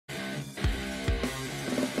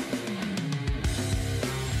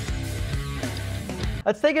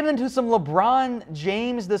Let's take it into some LeBron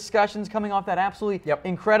James discussions coming off that absolutely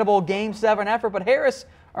incredible Game 7 effort. But Harris,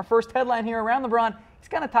 our first headline here around LeBron, he's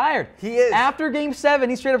kind of tired. He is. After Game 7,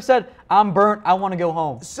 he straight up said, I'm burnt, I want to go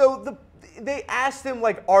home. So they asked him,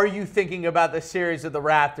 like, are you thinking about the series of the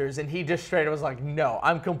Raptors? And he just straight up was like, no,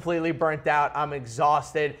 I'm completely burnt out. I'm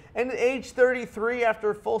exhausted. And at age 33, after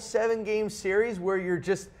a full 7-game series where you're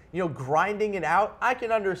just, grinding it out, I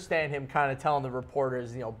can understand him kind of telling the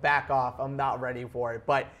reporters, back off. I'm not ready for it.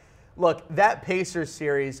 But look, that Pacers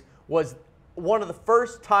series was one of the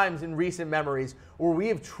first times in recent memories where we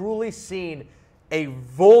have truly seen a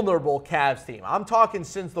vulnerable Cavs team. I'm talking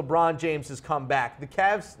since LeBron James has come back. The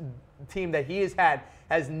Cavs team that he has had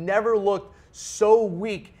has never looked so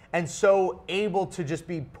weak and so able to just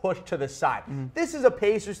be pushed to the side. This is a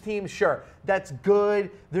Pacers team, sure, that's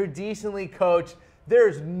good. They're decently coached.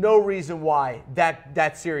 There's no reason why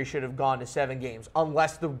that series should have gone to 7 games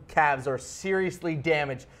unless the Cavs are seriously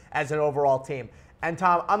damaged as an overall team. And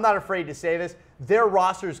Tom, I'm not afraid to say this, their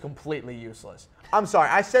roster is completely useless. I'm sorry,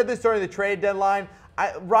 I said this during the trade deadline.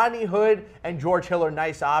 Rodney Hood and George Hill are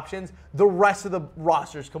nice options. The rest of the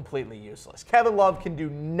roster is completely useless. Kevin Love can do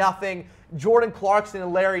nothing. Jordan Clarkson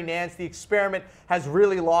and Larry Nance, the experiment has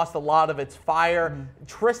really lost a lot of its fire.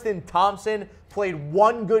 Tristan Thompson played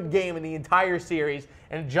 1 good game in the entire series,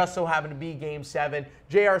 and it just so happened to be Game 7.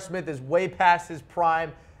 J.R. Smith is way past his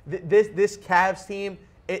prime. This Cavs team,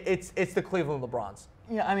 it's the Cleveland LeBrons.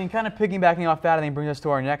 Yeah, I mean, kind of piggybacking off that, I think brings us to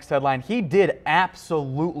our next headline. He did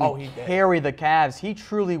absolutely carry the Cavs. He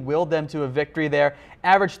truly willed them to a victory there.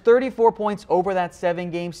 Averaged 34 points over that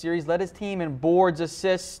 7-game series. Led his team in boards,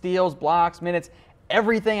 assists, steals, blocks, minutes,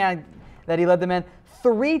 everything that he led them in.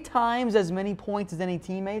 3 times as many points as any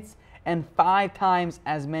teammates and 5 times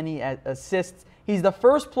as many assists. He's the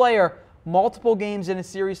first player multiple games in a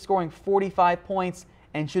series scoring 45 points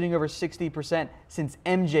and shooting over 60% since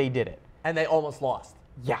MJ did it. And they almost lost.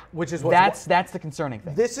 Yeah, which is that's the concerning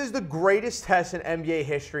thing. This is the greatest test in NBA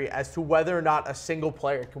history as to whether or not a single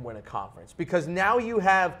player can win a conference. Because now you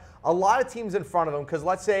have a lot of teams in front of them. Because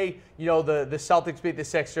let's say the Celtics beat the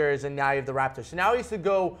Sixers, and now you have the Raptors. So now he has to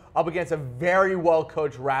go up against a very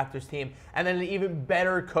well-coached Raptors team, and then an even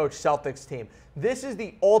better coached Celtics team. This is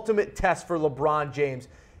the ultimate test for LeBron James.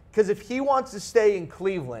 Because if he wants to stay in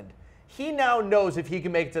Cleveland, he now knows if he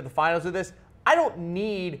can make it to the finals with this. I don't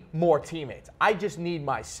need more teammates. I just need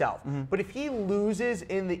myself. But if he loses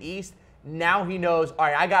in the East, now he knows, all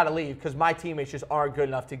right, I got to leave because my teammates just aren't good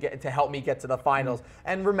enough to help me get to the finals.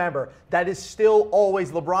 And remember, that is still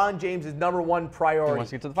always LeBron James' #1 priority. He wants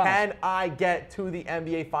to get to the finals. Can I get to the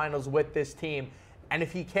NBA Finals with this team? And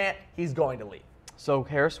if he can't, he's going to leave. So,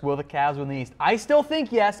 Harris, will the Cavs win the East? I still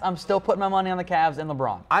think yes. I'm still putting my money on the Cavs and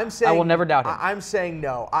LeBron. I will never doubt him. I'm saying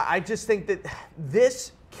no. I just think that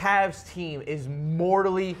this Cavs team is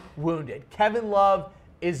mortally wounded. Kevin Love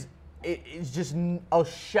is just a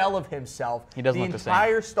shell of himself. He doesn't look the same. The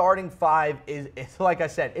entire starting 5 is, like I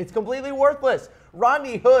said, it's completely worthless.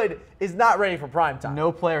 Rodney Hood is not ready for prime time. No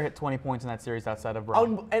player hit 20 points in that series outside of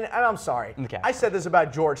Bron. And I'm sorry. I said this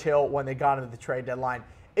about George Hill when they got into the trade deadline.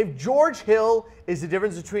 If George Hill is the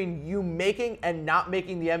difference between you making and not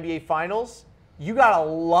making the NBA Finals, you got a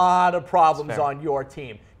lot of problems on your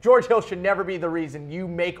team. George Hill should never be the reason you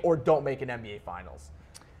make or don't make an NBA Finals.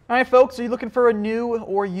 All right, folks, are you looking for a new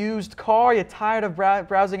or used car? Are you tired of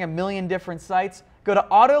browsing a million different sites? Go to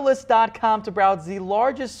Autolist.com to browse the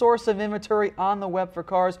largest source of inventory on the web for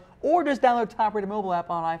cars, or just download the top-rated mobile app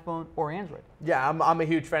on iPhone or Android. Yeah, I'm a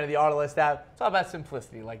huge fan of the Autolist app. It's all about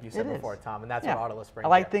simplicity, like you said before, Tom, and that's what Autolist brings. I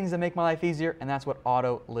like things that make my life easier, and that's what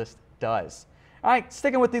Autolist does. All right,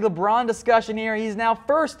 sticking with the LeBron discussion here. He's now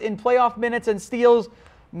first in playoff minutes and steals.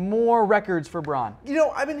 More records for Bron.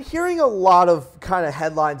 I've been hearing a lot of kind of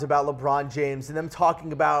headlines about LeBron James and them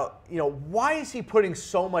talking about, why is he putting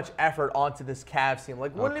so much effort onto this Cavs team?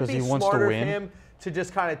 Like, wouldn't it be smarter for him to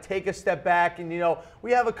just kind of take a step back? And,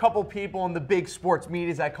 we have a couple people in the big sports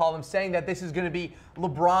media, as I call them, saying that this is going to be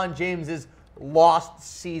LeBron James's lost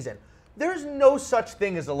season. There's no such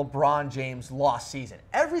thing as a LeBron James lost season.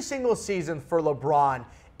 Every single season for LeBron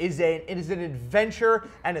it is an adventure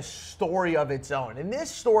and a story of its own. And this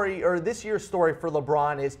story, or this year's story for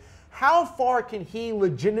LeBron, is how far can he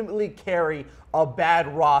legitimately carry a bad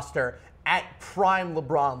roster at prime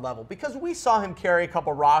LeBron level? Because we saw him carry a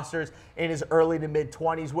couple rosters in his early to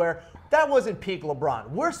mid-20s where that wasn't peak LeBron.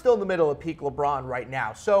 We're still in the middle of peak LeBron right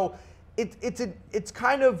now. So it's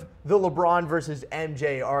kind of the LeBron versus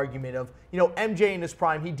MJ argument of, MJ in his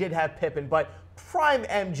prime, he did have Pippen, but prime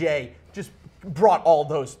MJ just brought all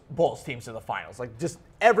those Bulls teams to the finals. Like, just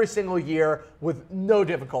every single year with no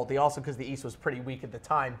difficulty, also because the East was pretty weak at the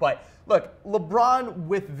time. But look, LeBron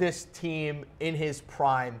with this team in his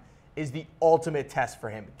prime is the ultimate test for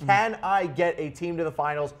him. Can I get a team to the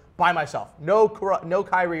finals by myself? No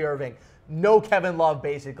Kyrie Irving, no Kevin Love,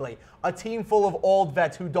 basically. A team full of old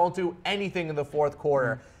vets who don't do anything in the fourth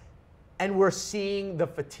quarter. And we're seeing the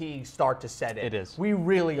fatigue start to set in. It is. We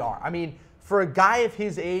really are. I mean, for a guy of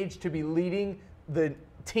his age to be leading the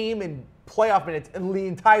team in playoff minutes and the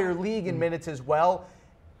entire league in minutes as well,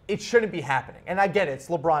 it shouldn't be happening. And I get it, it's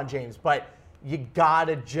LeBron James, but you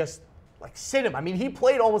gotta just sit him. I mean, he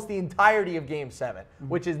played almost the entirety of Game 7,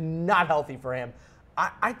 which is not healthy for him.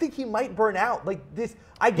 I think he might burn out.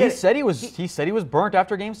 I get it. He said he was burnt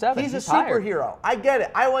after Game 7. He's a tired. superhero. I get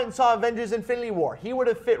it. I went and saw Avengers Infinity War. He would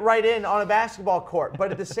have fit right in on a basketball court. But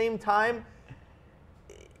at the same time,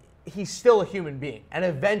 he's still a human being. And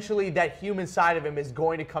eventually that human side of him is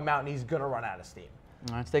going to come out and he's going to run out of steam.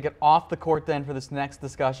 All right, let's take it off the court then for this next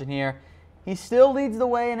discussion here. He still leads the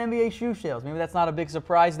way in NBA shoe sales. Maybe that's not a big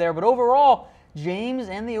surprise there. But overall, James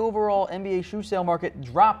and the overall NBA shoe sale market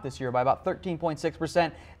dropped this year by about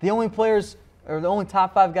 13.6%. The only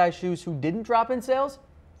top 5 guys' shoes who didn't drop in sales,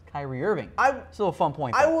 Kyrie Irving. Still a fun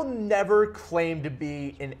point. I will never claim to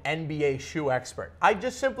be an NBA shoe expert. I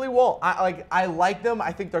just simply won't. I like them.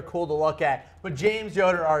 I think they're cool to look at. But James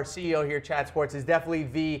Yoder, our CEO here at Chat Sports, is definitely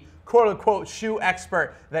the quote-unquote shoe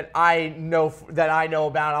expert that I know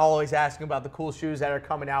about. I'll always ask him about the cool shoes that are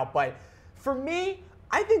coming out. But for me,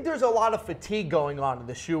 I think there's a lot of fatigue going on in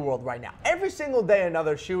the shoe world right now. Every single day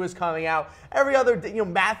another shoe is coming out. Every other day,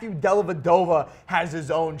 Matthew Dellavedova has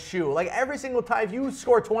his own shoe. Every single time, if you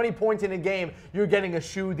score 20 points in a game, you're getting a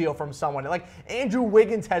shoe deal from someone. Andrew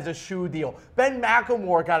Wiggins has a shoe deal. Ben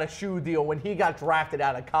McLemore got a shoe deal when he got drafted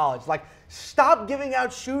out of college. Stop giving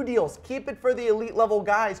out shoe deals. Keep it for the elite level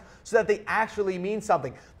guys so that they actually mean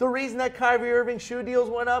something. The reason that Kyrie Irving shoe deals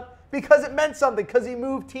went up, because it meant something, because he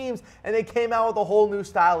moved teams and they came out with a whole new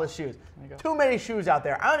style of shoes. Too many shoes out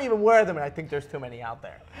there. I don't even wear them, and I think there's too many out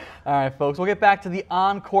there. All right, folks, we'll get back to the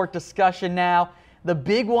on-court discussion now. The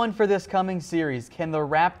big one for this coming series, can the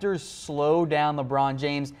Raptors slow down LeBron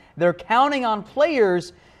James? They're counting on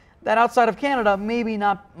players that outside of Canada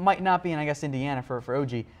might not be, and I guess Indiana for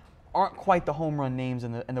OG, aren't quite the home run names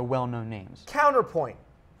and the well-known names. Counterpoint.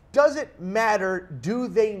 Does it matter? Do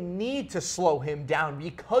they need to slow him down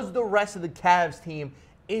because the rest of the Cavs team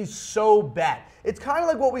is so bad? It's kind of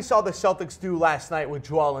like what we saw the Celtics do last night with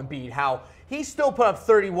Joel Embiid, how he still put up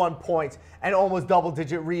 31 points and almost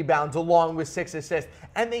double-digit rebounds along with 6 assists,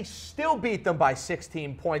 and they still beat them by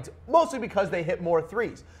 16 points, mostly because they hit more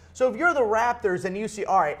threes. So if you're the Raptors and you see,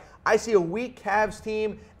 all right, I see a weak Cavs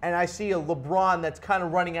team and I see a LeBron that's kind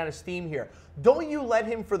of running out of steam here, don't you let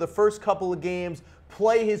him for the first couple of games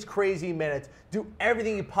play his crazy minutes, do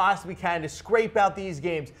everything you possibly can to scrape out these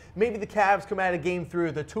games. Maybe the Cavs come out of game 3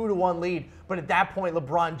 with a 2-1 lead, but at that point,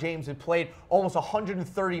 LeBron James had played almost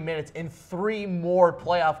 130 minutes in 3 more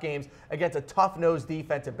playoff games against a tough-nosed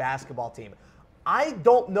defensive basketball team. I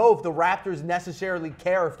don't know if the Raptors necessarily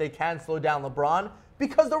care if they can slow down LeBron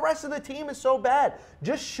because the rest of the team is so bad.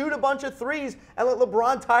 Just shoot a bunch of threes and let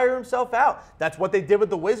LeBron tire himself out. That's what they did with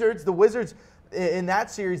the Wizards. The Wizards, in that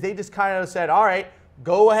series, they just kind of said, all right,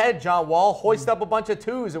 go ahead, John Wall, hoist up a bunch of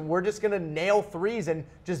 2s, and we're just going to nail 3s and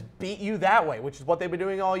just beat you that way, which is what they've been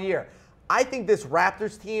doing all year. I think this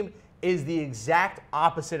Raptors team is the exact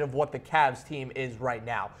opposite of what the Cavs team is right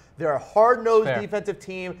now. They're a hard-nosed defensive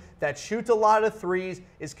team that shoots a lot of 3s,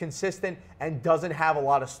 is consistent, and doesn't have a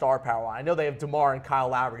lot of star power. I know they have DeMar and Kyle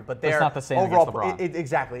Lowry, but they're not the same overall, against LeBron.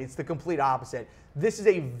 Exactly. It's the complete opposite. This is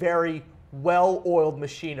a very well-oiled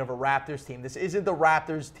machine of a Raptors team. This isn't the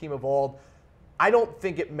Raptors team of old. I don't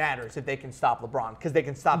think it matters if they can stop LeBron because they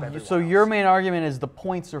can stop everyone So else. your main argument is the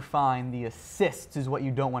points are fine, the assists is what you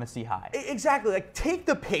don't want to see high. Exactly. Take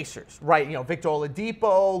the Pacers, right? Victor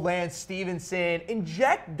Oladipo, Lance Stevenson.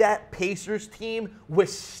 Inject that Pacers team with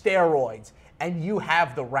steroids, and you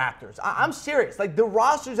have the Raptors. I'm serious. The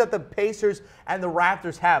rosters that the Pacers and the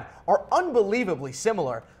Raptors have are unbelievably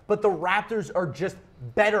similar, but the Raptors are just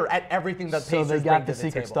better at everything that Pacers bring to the table. So they got the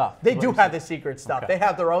secret stuff. They do have the secret stuff. Okay. They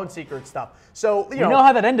have their own secret stuff. So we know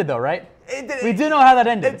how that ended, though, right? We do know how that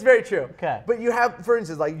ended. It's very true. Okay. But you have, for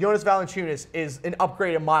instance, Jonas Valanciunas is an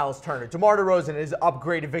upgraded Miles Turner. DeMar DeRozan is an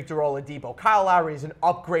upgraded Victor Oladipo. Kyle Lowry is an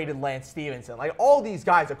upgraded Lance Stevenson. All these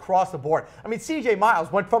guys across the board. I mean, C.J.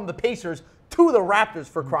 Miles went from the Pacers to the Raptors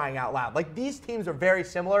for crying out loud. These teams are very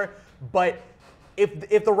similar, but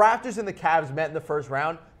if the Raptors and the Cavs met in the first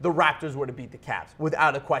round, the Raptors would have beat the Cavs,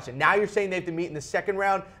 without a question. Now you're saying they have to meet in the second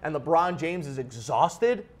round and LeBron James is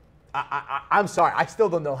exhausted? I'm sorry. I still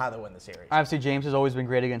don't know how they win the series. Obviously, James has always been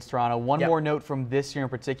great against Toronto. One Yep. more note from this year in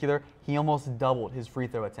particular, he almost doubled his free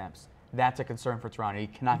throw attempts. That's a concern for Toronto. You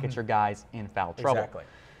cannot get your guys in foul trouble. Exactly.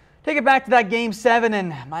 Take it back to that Game 7,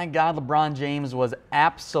 and my God, LeBron James was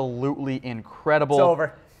absolutely incredible. It's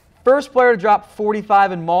over. First player to drop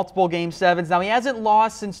 45 in multiple Game 7s. Now, he hasn't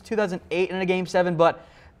lost since 2008 in a Game 7, but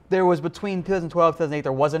there was between 2012 and 2008,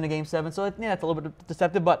 there wasn't a Game 7, so yeah, that's a little bit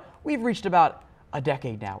deceptive, but we've reached about a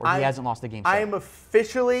decade now where he hasn't lost a Game 7. I am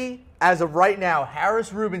officially, as of right now,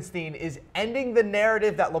 Harris Rubenstein is ending the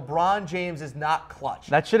narrative that LeBron James is not clutch.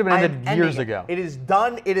 That should have been ended years ago. It is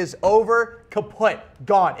done. It is over. Kaput.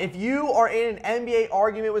 Gone. If you are in an NBA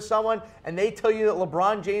argument with someone and they tell you that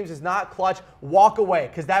LeBron James is not clutch, walk away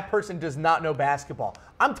because that person does not know basketball.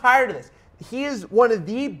 I'm tired of this. He is one of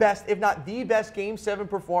the best, if not the best, Game 7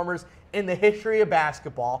 performers in the history of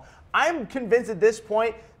basketball. I'm convinced at this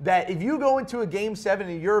point that if you go into a Game 7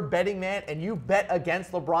 and you're a betting man and you bet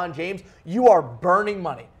against LeBron James, you are burning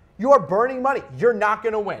money. You are burning money. You're not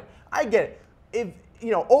going to win. I get it. If,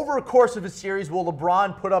 over a course of a series, will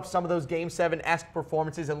LeBron put up some of those Game 7-esque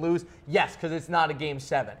performances and lose? Yes, because it's not a Game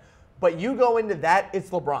 7. But you go into that, it's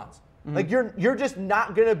LeBron's. Mm-hmm. Like, you're just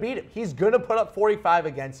not going to beat him. He's going to put up 45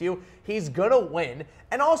 against you. He's going to win.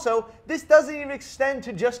 And also, this doesn't even extend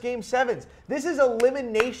to just Game 7s. This is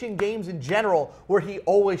elimination games in general where he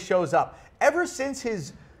always shows up. Ever since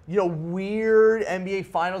his, weird NBA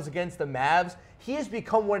Finals against the Mavs, he has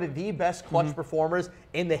become one of the best clutch performers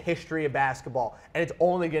in the history of basketball, and it's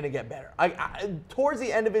only going to get better. Towards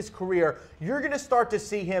the end of his career, you're going to start to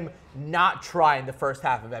see him not try in the first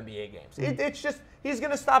half of NBA games. It's just, he's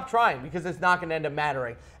going to stop trying because it's not going to end up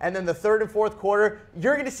mattering. And then the third and fourth quarter,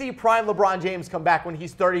 you're going to see prime LeBron James come back when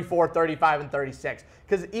he's 34, 35, and 36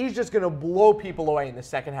 because he's just going to blow people away in the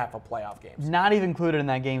second half of playoff games. Not even included in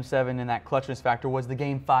that Game 7 in that clutchness factor was the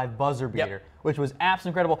Game 5 buzzer beater, which was absolutely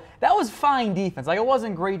incredible. That was fine defense. Like, it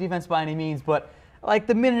wasn't great defense by any means, but like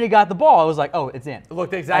the minute he got the ball, it was like, oh, it's in. It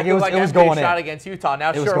looked exactly like an NBA shot against Utah.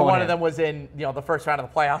 Now, sure, one of them was in the first round of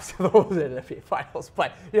the playoffs. The other was in the NBA Finals.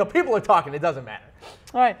 But people are talking. It doesn't matter.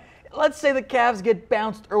 All right. Let's say the Cavs get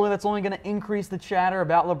bounced early. That's only going to increase the chatter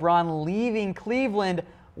about LeBron leaving Cleveland.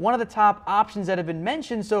 One of the top options that have been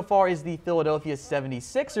mentioned so far is the Philadelphia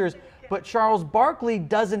 76ers. But Charles Barkley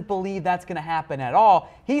doesn't believe that's going to happen at all.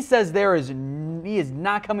 He says he is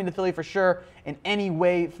not coming to Philly for sure in any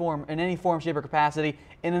form, shape, or capacity,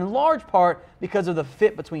 and in large part because of the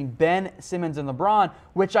fit between Ben Simmons and LeBron,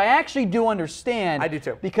 which I actually do understand. I do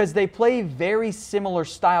too. Because they play very similar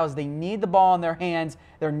styles. They need the ball in their hands.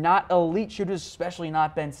 They're not elite shooters, especially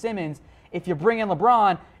not Ben Simmons. If you bring in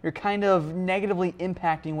LeBron, you're kind of negatively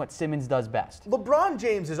impacting what Simmons does best. LeBron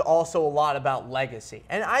James is also a lot about legacy.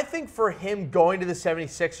 And I think for him going to the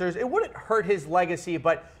 76ers, it wouldn't hurt his legacy.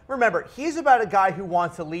 But remember, he's about a guy who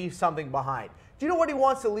wants to leave something behind. Do you know what he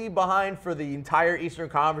wants to leave behind for the entire Eastern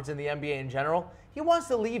Conference and the NBA in general? He wants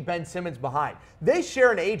to leave Ben Simmons behind. They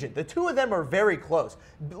share an agent. The two of them are very close.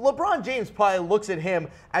 LeBron James probably looks at him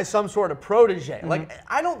as some sort of protege. Like,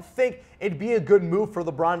 I don't think it'd be a good move for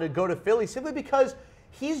LeBron to go to Philly simply because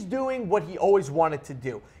he's doing what he always wanted to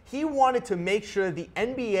do. He wanted to make sure the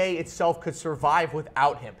NBA itself could survive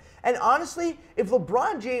without him. And honestly, if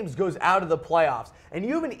LeBron James goes out of the playoffs and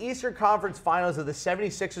you have an Eastern Conference Finals of the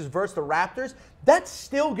 76ers versus the Raptors, that's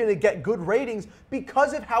still going to get good ratings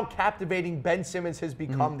because of how captivating Ben Simmons has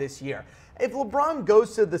become this year. If LeBron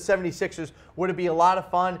goes to the 76ers, would it be a lot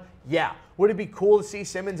of fun? Yeah. Would it be cool to see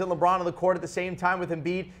Simmons and LeBron on the court at the same time with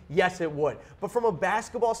Embiid? Yes, it would. But from a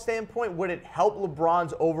basketball standpoint, would it help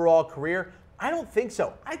LeBron's overall career? I don't think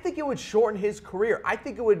so. I think it would shorten his career. I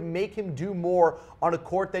think it would make him do more on a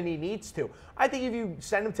court than he needs to. I think if you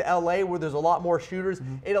send him to LA where there's a lot more shooters,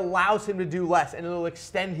 it allows him to do less and it'll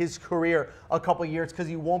extend his career a couple of years because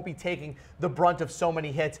he won't be taking the brunt of so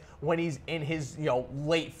many hits when he's in his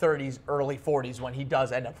late 30s, early 40s when he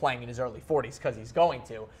does end up playing in his early 40s because he's going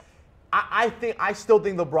to. I still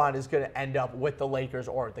think LeBron is going to end up with the Lakers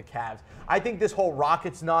or the Cavs. I think this whole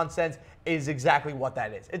Rockets nonsense is exactly what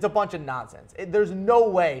that is. It's a bunch of nonsense. There's no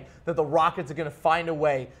way that the Rockets are going to find a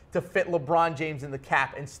way to fit LeBron James in the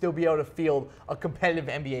cap and still be able to field a competitive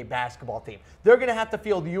NBA basketball team. They're going to have to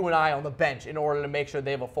field you and I on the bench in order to make sure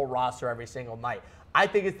they have a full roster every single night. I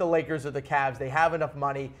think it's the Lakers or the Cavs. They have enough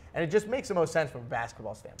money, and it just makes the most sense from a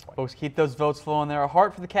basketball standpoint. Folks, keep those votes flowing there. A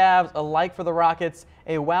heart for the Cavs, a like for the Rockets,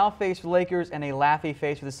 a wow face for the Lakers, and a laughy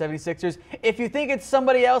face for the 76ers. If you think it's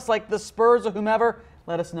somebody else like the Spurs or whomever,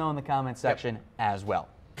 let us know in the comments section as well.